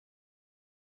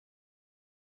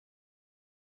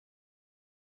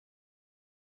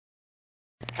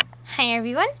Hi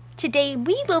everyone! Today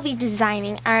we will be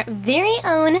designing our very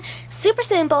own super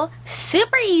simple,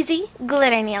 super easy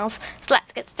glitter nails. So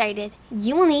let's get started.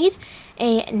 You will need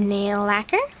a nail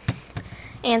lacquer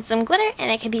and some glitter,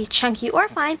 and it can be chunky or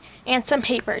fine, and some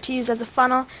paper to use as a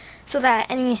funnel so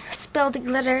that any spilled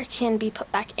glitter can be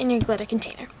put back in your glitter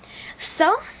container.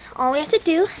 So all we have to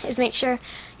do is make sure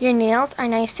your nails are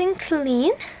nice and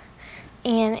clean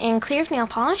and clear of nail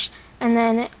polish, and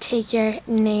then take your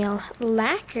nail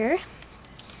lacquer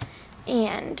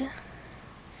and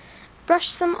brush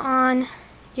some on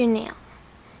your nail.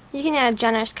 You can add a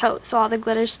generous coat so all the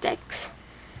glitter sticks.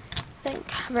 Then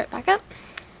cover it back up.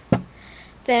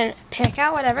 Then pick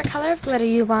out whatever color of glitter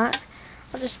you want.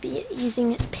 I'll just be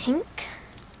using pink.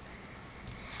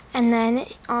 And then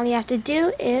all you have to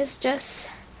do is just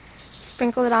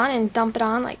sprinkle it on and dump it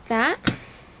on like that.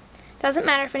 Doesn't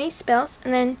matter if any spills.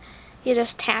 And then you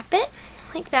just tap it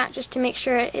like that just to make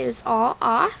sure it is all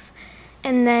off.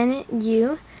 And then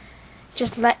you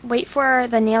just wait for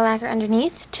the nail lacquer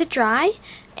underneath to dry,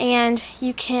 and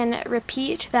you can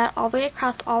repeat that all the way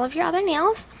across all of your other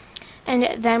nails.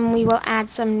 And then we will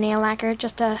add some nail lacquer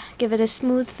just to give it a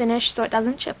smooth finish so it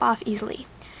doesn't chip off easily.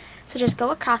 So just go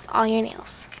across all your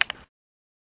nails.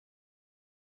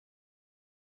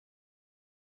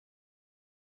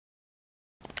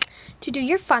 To do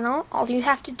your funnel, all you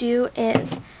have to do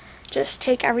is just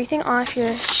take everything off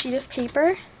your sheet of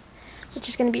paper, which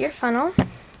is going to be your funnel.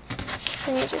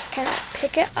 And you just kind of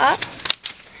pick it up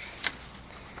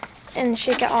and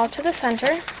shake it all to the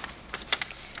center.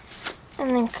 And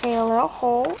then create a little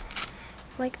hole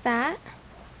like that.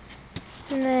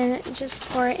 And then just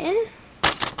pour it in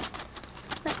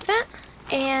like that.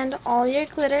 And all your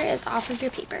glitter is off of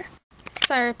your paper.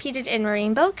 So I repeated in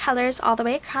rainbow colors all the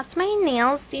way across my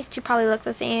nails. These two probably look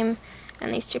the same,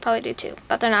 and these two probably do too,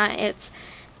 but they're not. It's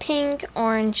pink,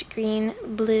 orange, green,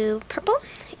 blue, purple,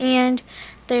 and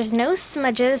there's no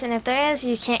smudges, and if there is,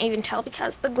 you can't even tell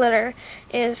because the glitter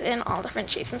is in all different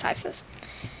shapes and sizes.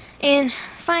 And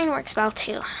fine works well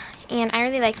too, and I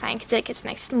really like fine because it gets a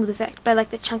nice smooth effect, but I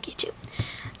like the chunky too.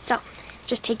 So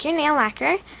just take your nail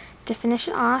lacquer to finish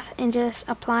it off and just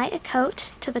apply a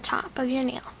coat to the top of your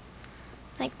nail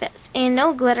like this, and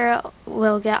no glitter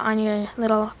will get on your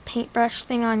little paintbrush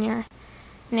thing on your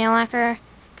nail lacquer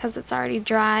because it's already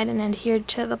dried and adhered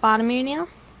to the bottom of your nail.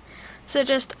 So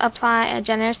just apply a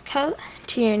generous coat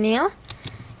to your nail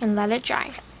and let it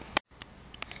dry.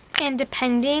 And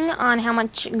depending on how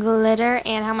much glitter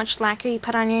and how much lacquer you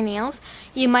put on your nails,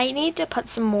 you might need to put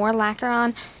some more lacquer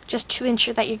on just to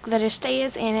ensure that your glitter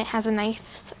stays and it has a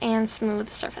nice and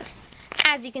smooth surface.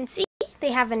 As you can see,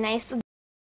 they have a nice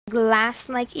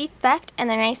glass-like effect, and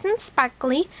they're nice and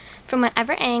sparkly from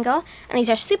whatever angle, and these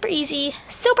are super easy,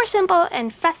 super simple,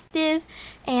 and festive,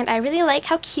 and I really like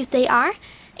how cute they are.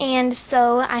 And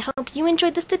so I hope you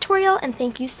enjoyed this tutorial, and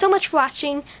thank you so much for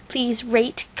watching. Please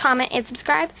rate, comment, and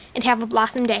subscribe, and have a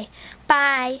blossom day.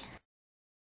 Bye!